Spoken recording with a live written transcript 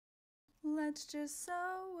let's just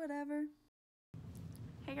sew whatever.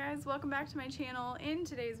 Hey guys, welcome back to my channel. In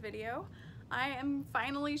today's video, I am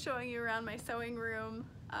finally showing you around my sewing room.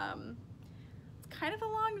 It's kind of a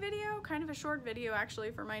long video, kind of a short video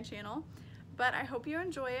actually for my channel, but I hope you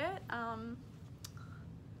enjoy it. I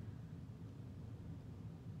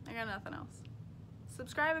got nothing else.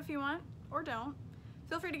 Subscribe if you want, or don't.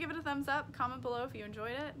 Feel free to give it a thumbs up, comment below if you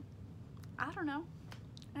enjoyed it. I don't know.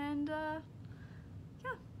 And yeah,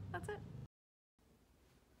 that's it.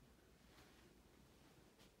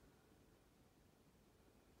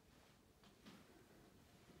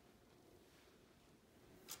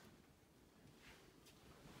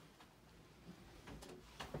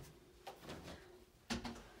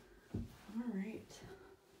 Alright,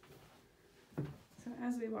 so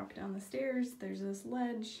as we walk down the stairs, there's this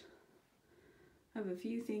ledge of a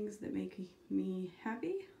few things that make me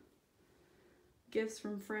happy. Gifts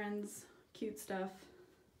from friends, cute stuff,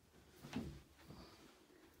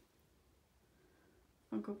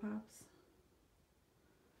 Funko Pops.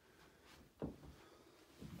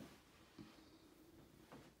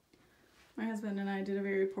 My husband and I did a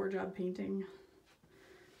very poor job painting.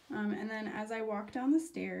 And then as I walk down the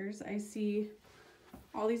stairs, I see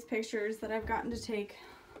all these pictures that I've gotten to take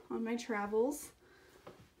on my travels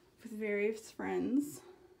with various friends,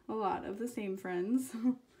 a lot of the same friends.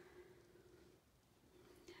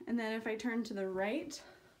 And then if I turn to the right,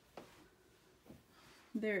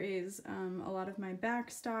 there is a lot of my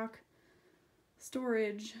back stock,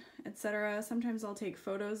 storage, etc. Sometimes I'll take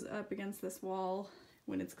photos up against this wall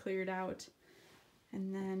when it's cleared out.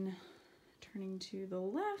 And then turning to the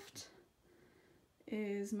left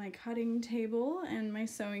is my cutting table and my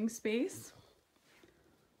sewing space.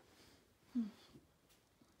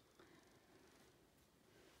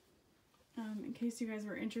 In case you guys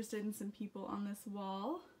were interested in some people on this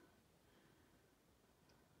wall.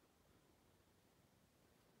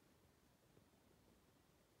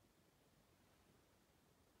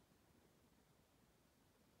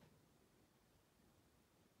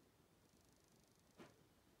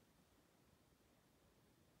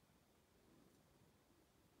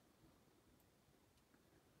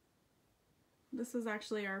 This was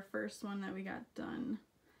actually our first one that we got done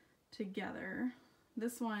together.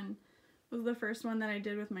 This one was the first one that I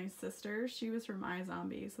did with my sister. She was from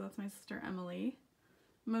iZombie, so that's my sister Emily.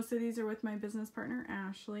 Most of these are with my business partner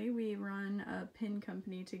Ashley. We run a pin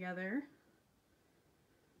company together.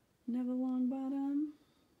 Never long bottom.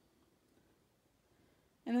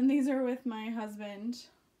 And then these are with my husband.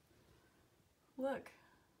 Look,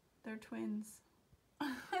 they're twins.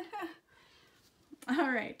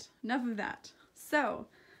 All right, enough of that. So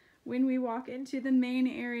when we walk into the main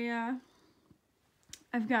area,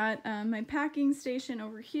 I've got my packing station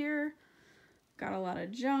over here. Got a lot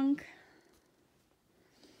of junk.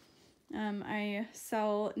 I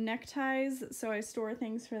sell neckties, so I store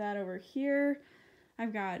things for that over here.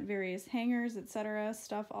 I've got various hangers, etc.,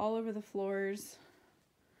 stuff all over the floors.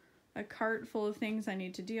 A cart full of things I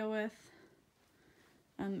need to deal with.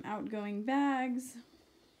 Outgoing bags.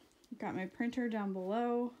 Got my printer down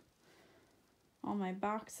below. All my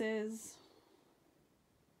boxes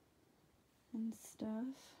and stuff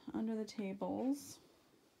under the tables.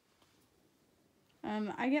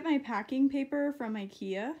 I get my packing paper from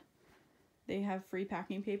IKEA. They have free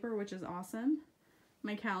packing paper, which is awesome.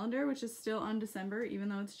 My calendar, which is still on December, even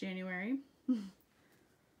though it's January. And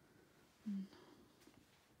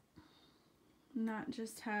that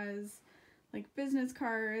just has like business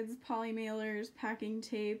cards, poly mailers, packing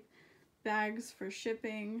tape, bags for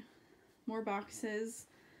shipping, more boxes.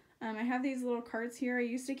 I have these little carts here. I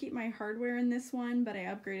used to keep my hardware in this one, but I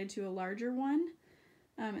upgraded to a larger one.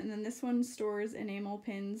 And then this one stores enamel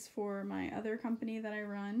pins for my other company that I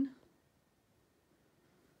run.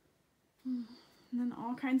 And then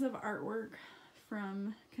all kinds of artwork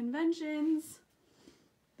from conventions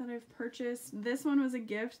that I've purchased. This one was a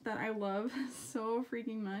gift that I love so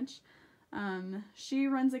freaking much. She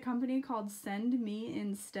runs a company called Send Me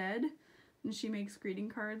Instead, and she makes greeting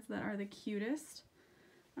cards that are the cutest.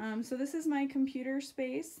 So this is my computer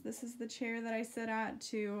space. This is the chair that I sit at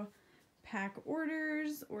to pack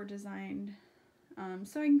orders or design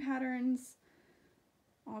sewing patterns,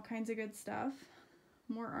 all kinds of good stuff.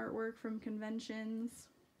 More artwork from conventions.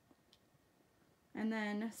 And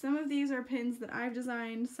then some of these are pins that I've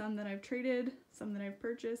designed, some that I've traded, some that I've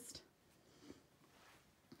purchased.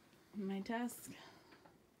 My desk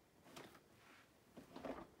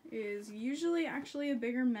is usually actually a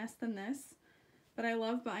bigger mess than this, but I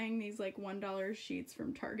love buying these like $1 sheets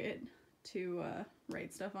from Target to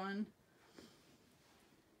write stuff on.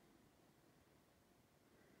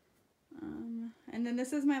 And then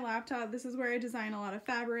this is my laptop. This is where I design a lot of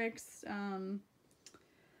fabrics,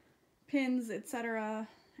 pins, etc.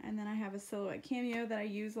 And then I have a Silhouette Cameo that I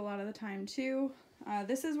use a lot of the time too.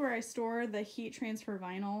 This is where I store the heat transfer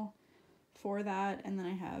vinyl for that. And then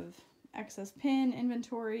I have excess pin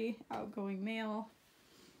inventory, outgoing mail.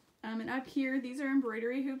 And up here, these are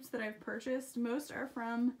embroidery hoops that I've purchased. Most are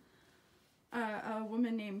from a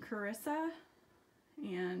woman named Carissa,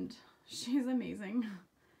 and she's amazing.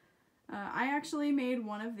 I actually made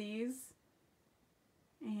one of these,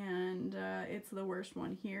 and it's the worst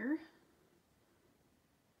one here.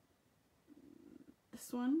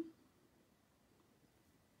 This one.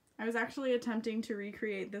 I was actually attempting to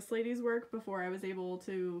recreate this lady's work before I was able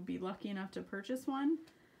to be lucky enough to purchase one.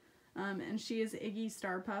 And she is Iggy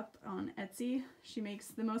Starpup on Etsy. She makes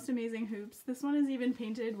the most amazing hoops. This one is even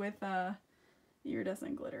painted with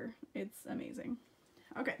iridescent glitter. It's amazing.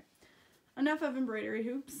 Okay, enough of embroidery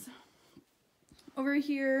hoops. Over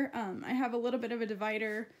here, I have a little bit of a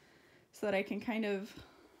divider so that I can kind of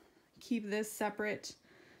keep this separate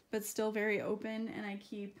but still very open, and I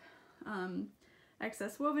keep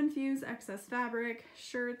excess woven fuse, excess fabric,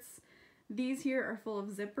 shirts. These here are full of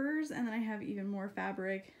zippers, and then I have even more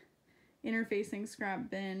fabric, interfacing, scrap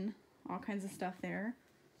bin, all kinds of stuff there.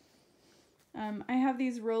 I have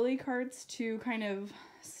these rolly carts to kind of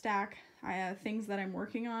stack things that I'm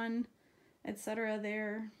working on, etc.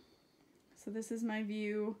 there. So this is my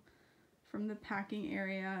view from the packing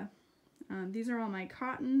area. These are all my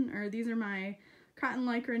cotton, or these are my cotton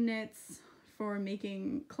lycra knits for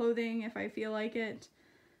making clothing if I feel like it.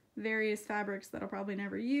 Various fabrics that I'll probably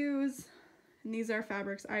never use. And these are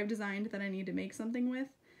fabrics I've designed that I need to make something with.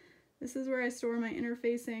 This is where I store my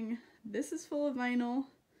interfacing. This is full of vinyl,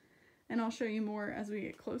 and I'll show you more as we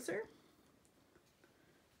get closer.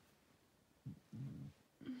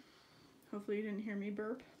 Hopefully you didn't hear me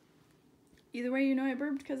burp. Either way, you know I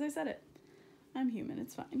burped because I said it. I'm human,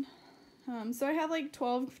 it's fine. So I have like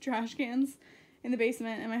 12 trash cans in the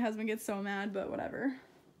basement, and my husband gets so mad, but whatever.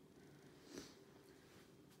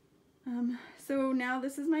 So now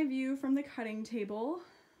this is my view from the cutting table.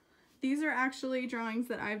 These are actually drawings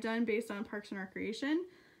that I've done based on Parks and Recreation,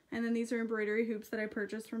 and then these are embroidery hoops that I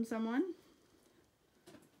purchased from someone.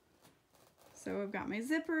 So I've got my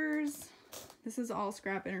zippers. This is all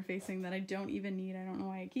scrap interfacing that I don't even need. I don't know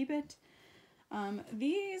why I keep it.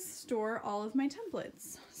 These store all of my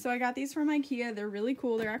templates. So I got these from IKEA. They're really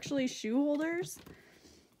cool. They're actually shoe holders,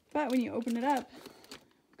 but when you open it up,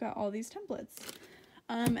 got all these templates.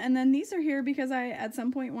 And then these are here because I at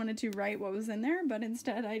some point wanted to write what was in there, but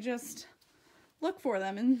instead I just look for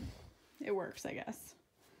them and it works, I guess.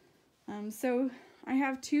 So I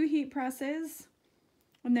have 2 heat presses,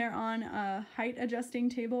 and they're on a height adjusting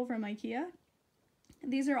table from IKEA.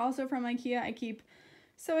 These are also from IKEA. I keep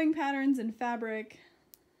sewing patterns and fabric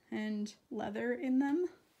and leather in them.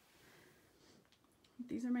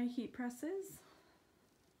 These are my heat presses.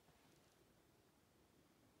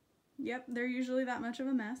 Yep, they're usually that much of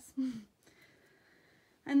a mess.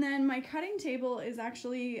 And then my cutting table is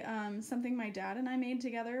actually something my dad and I made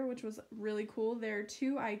together, which was really cool. They're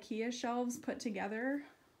 2 IKEA shelves put together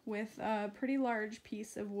with a pretty large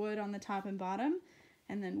piece of wood on the top and bottom,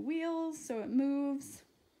 and then wheels so it moves.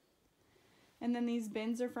 And then these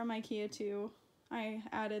bins are from IKEA too. I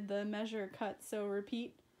added the measure, cut, sew,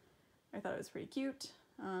 repeat. I thought it was pretty cute.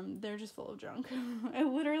 They're just full of junk. I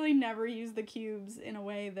literally never use the cubes in a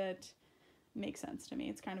way that makes sense to me.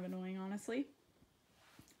 It's kind of annoying, honestly.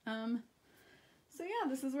 So yeah,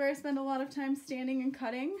 this is where I spend a lot of time standing and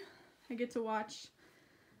cutting. I get to watch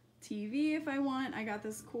TV if I want. I got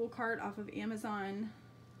this cool cart off of Amazon.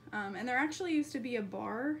 And there actually used to be a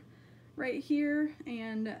bar right here,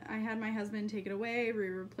 and I had my husband take it away. We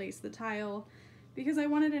replaced the tile because I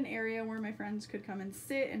wanted an area where my friends could come and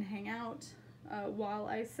sit and hang out while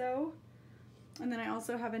I sew. And then I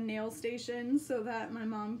also have a nail station so that my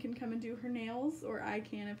mom can come and do her nails, or I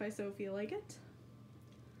can if I so feel like it.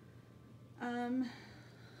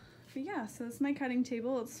 But yeah, so this is my cutting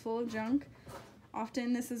table. It's full of junk.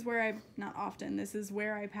 Often this is where this is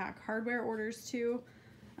where I pack hardware orders to.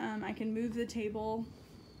 I can move the table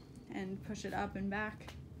and push it up and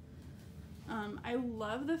back. I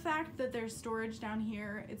love the fact that there's storage down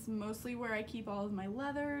here. It's mostly where I keep all of my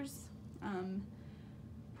leathers,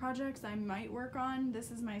 projects I might work on. This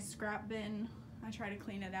is my scrap bin. I try to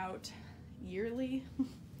clean it out yearly.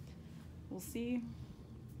 We'll see.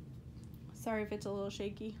 Sorry if it's a little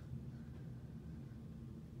shaky.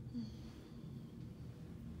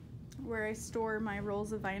 Where I store my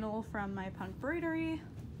rolls of vinyl from my punk embroidery.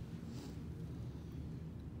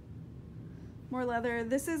 More leather.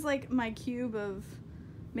 This is like my cube of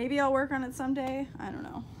Maybe I'll work on it someday. I don't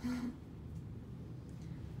know.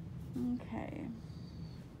 Okay.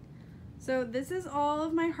 So this is all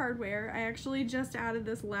of my hardware. I actually just added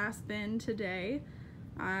this last bin today.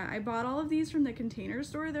 I bought all of these from the Container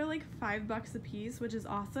Store. They're like $5 a piece, which is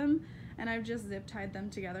awesome. And I've just zip tied them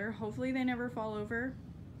together. Hopefully they never fall over.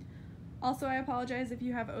 Also, I apologize if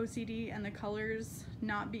you have OCD and the colors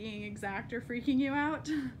not being exact are freaking you out.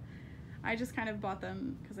 I just kind of bought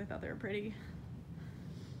them because I thought they were pretty.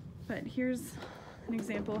 But here's an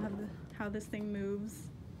example of how this thing moves.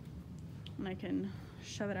 And I can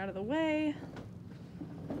shove it out of the way.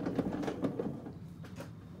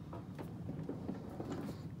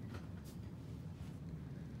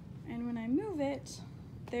 And when I move it,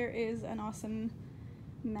 there is an awesome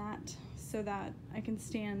mat so that I can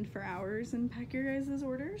stand for hours and pack your guys'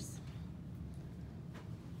 orders.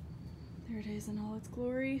 There it is in all its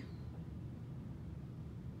glory.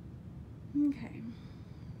 Okay,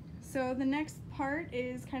 so the next part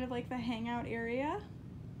is kind of like the hangout area.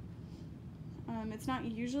 It's not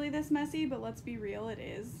usually this messy, but let's be real, it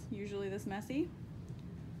is usually this messy.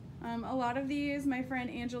 A lot of these my friend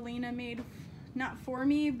Angelina made, not for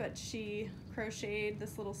me, but she crocheted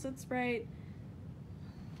this little Soot Sprite.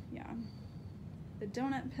 Yeah, the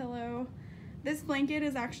donut pillow. This blanket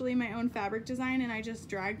is actually my own fabric design, and I just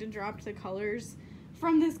dragged and dropped the colors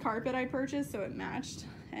from this carpet I purchased so it matched.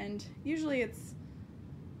 And usually it's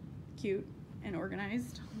cute and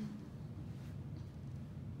organized.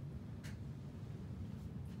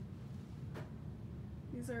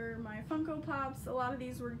 These are my Funko Pops. A lot of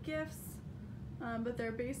these were gifts, but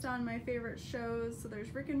they're based on my favorite shows. So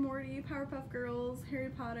there's Rick and Morty, Powerpuff Girls, Harry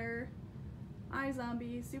Potter,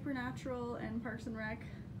 iZombie, Supernatural, and Parks and Rec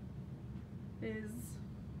is,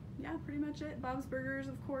 yeah, pretty much it. Bob's Burgers,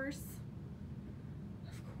 of course.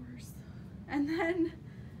 And then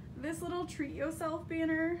this little Treat Yourself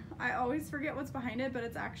banner, I always forget what's behind it, but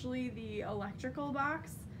it's actually the electrical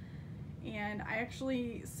box. And I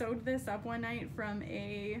actually sewed this up one night from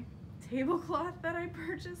a tablecloth that I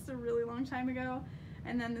purchased a really long time ago.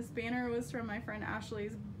 And then this banner was from my friend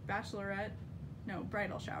Ashley's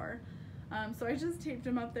bridal shower. So I just taped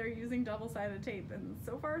them up there using double-sided tape, and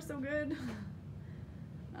so far so good.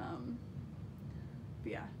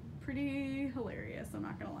 But yeah, pretty hilarious, I'm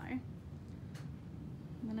not gonna lie.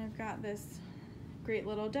 And then I've got this great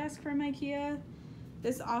little desk from IKEA.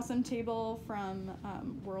 This awesome table from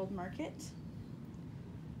World Market.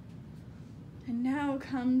 And now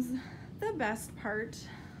comes the best part,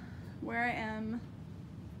 where I am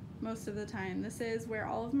most of the time. This is where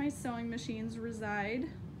all of my sewing machines reside.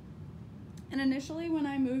 And initially when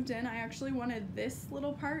I moved in, I actually wanted this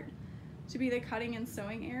little part to be the cutting and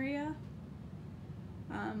sewing area.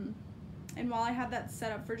 And while I had that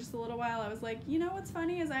set up for just a little while, I was like, you know what's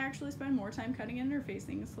funny is I actually spend more time cutting and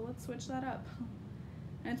interfacing, so let's switch that up.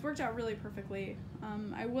 And it's worked out really perfectly.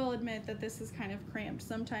 I will admit that this is kind of cramped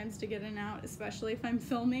sometimes to get in and out, especially if I'm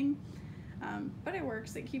filming. But it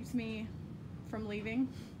works, it keeps me from leaving.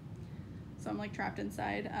 So I'm like trapped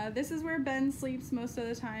inside. This is where Ben sleeps most of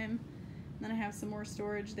the time. And then I have some more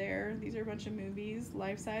storage there. These are a bunch of movies.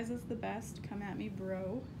 Life Size is the best. Come at me,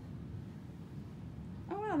 bro.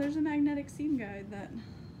 Oh wow, there's a magnetic seam guide that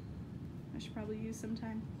I should probably use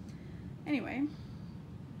sometime. Anyway.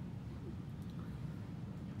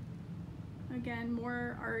 Again,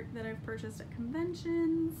 more art that I've purchased at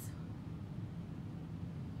conventions.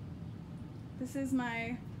 This is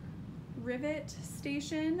my rivet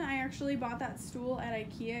station. I actually bought that stool at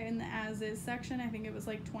IKEA in the as-is section. I think it was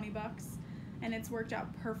like 20 bucks, and it's worked out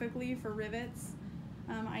perfectly for rivets.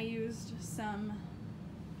 I used some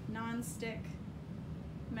non-stick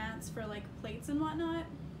mats for like plates and whatnot,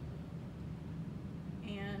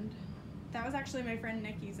 and that was actually my friend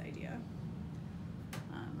Nikki's idea.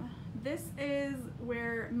 This is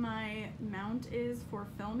where my mount is for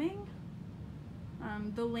filming.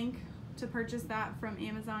 The link to purchase that from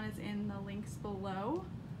Amazon is in the links below.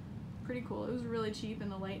 Pretty cool. It was really cheap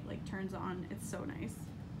and the light like turns on. It's so nice.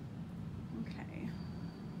 Okay.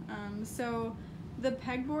 So the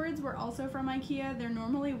pegboards were also from IKEA. They're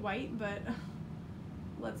normally white, but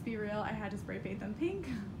let's be real, I had to spray paint them pink.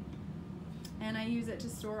 And I use it to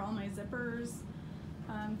store all my zippers.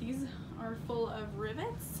 These are full of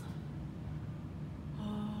rivets.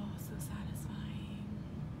 Oh, so satisfying.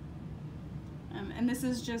 And this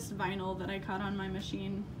is just vinyl that I cut on my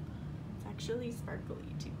machine. It's actually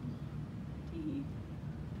sparkly too.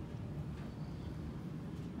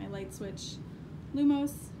 My light switch,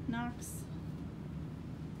 Lumos, Knox.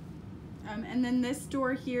 And then this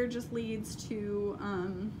door here just leads to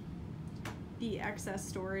the excess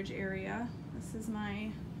storage area. This is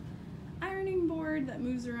my ironing board that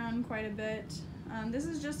moves around quite a bit. This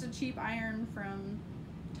is just a cheap iron from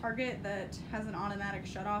Target that has an automatic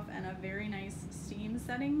shutoff and a very nice steam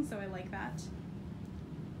setting, so I like that.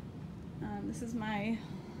 This is my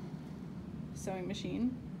sewing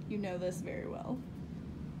machine. You know this very well.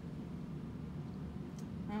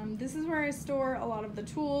 This is where I store a lot of the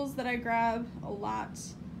tools that I grab a lot.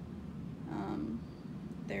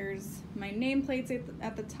 There's my nameplates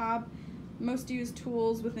at the top. Most used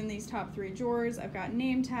tools within these top 3 drawers. I've got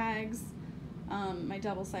name tags, my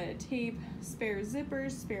double-sided tape, spare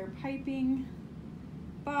zippers, spare piping,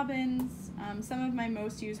 bobbins. Some of my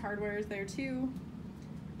most used hardware is there too.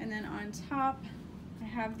 And then on top, I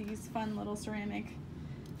have these fun little ceramic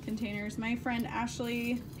containers. My friend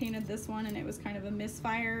Ashley painted this one and it was kind of a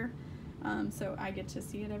misfire, so I get to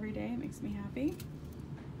see it every day. It makes me happy.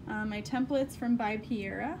 My templates from By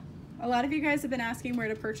Piera. A lot of you guys have been asking where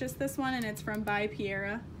to purchase this one, and it's from By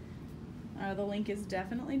Piera. The link is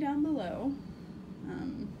definitely down below.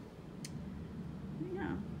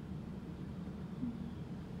 Yeah.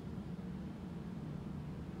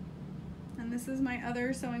 And this is my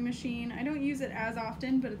other sewing machine. I don't use it as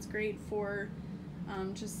often, but it's great for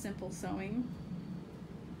just simple sewing.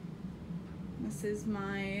 This is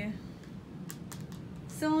my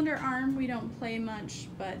cylinder arm. We don't play much,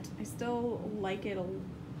 but I still like it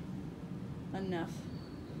enough.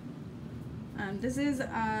 This is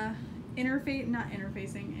not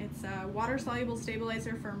interfacing. It's a water-soluble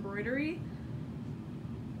stabilizer for embroidery.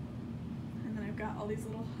 And then I've got all these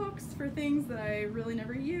little hooks for things that I really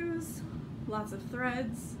never use. Lots of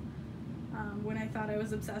threads. When I thought I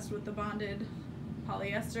was obsessed with the bonded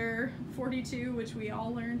polyester 42, which we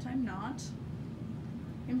all learned I'm not.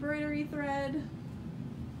 Embroidery thread.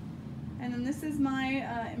 And then this is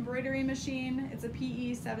my embroidery machine. It's a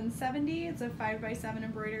PE 770. It's a 5x7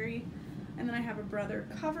 embroidery. And then I have a Brother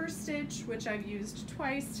cover stitch, which I've used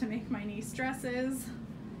twice to make my niece dresses.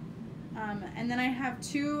 And then I have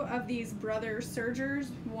 2 of these Brother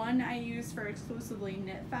sergers. One I use for exclusively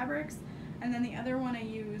knit fabrics, and then the other one I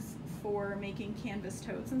use for making canvas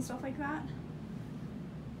totes and stuff like that.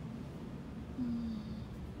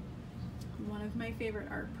 One of my favorite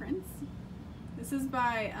art prints. This is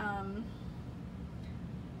by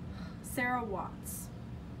Sarah Watts.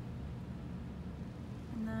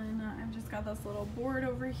 And then I've just got this little board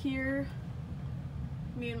over here.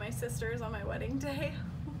 Me and my sisters on my wedding day.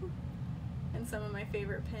 And some of my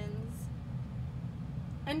favorite pins.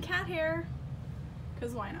 And cat hair,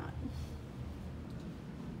 because why not?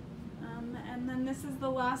 And then this is the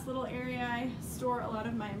last little area I store a lot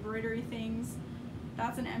of my embroidery things.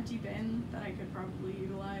 That's an empty bin that I could probably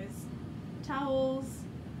utilize. Towels,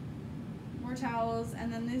 more towels,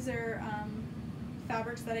 and then these are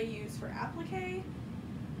fabrics that I use for applique,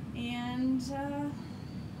 and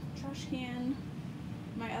trash can,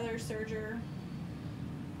 my other serger,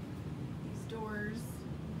 these doors,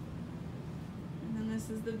 and then this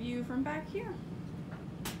is the view from back here.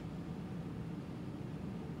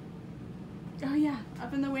 Oh yeah,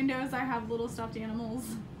 up in the windows I have little stuffed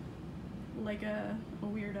animals, like a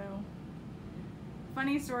weirdo.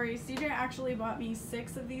 Funny story, CJ actually bought me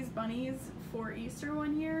 6 of these bunnies for Easter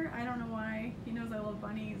one year. I don't know why. He knows I love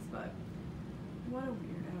bunnies, but what a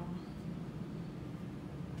weirdo.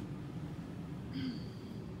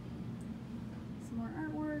 Some more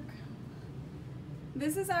artwork.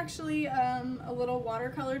 This is actually a little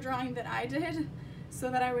watercolor drawing that I did so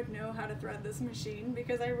that I would know how to thread this machine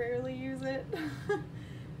because I rarely use it.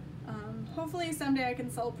 Hopefully someday I can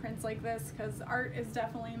sell prints like this because art is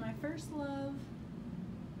definitely my first love.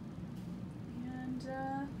 And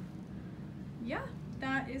yeah,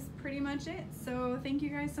 that is pretty much it. So thank you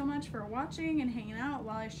guys so much for watching and hanging out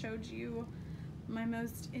while I showed you my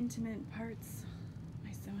most intimate parts,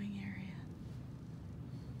 my sewing area.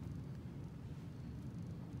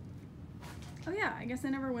 Oh yeah, I guess I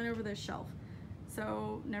never went over this shelf,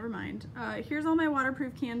 so never mind. Here's all my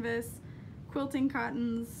waterproof canvas, quilting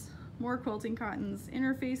cottons, more quilting cottons,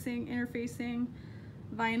 interfacing,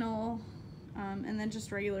 vinyl, and then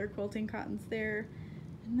just regular quilting cottons there,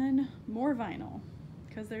 and then more vinyl,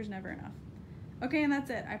 because there's never enough. Okay, and that's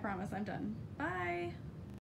it. I promise I'm done. Bye!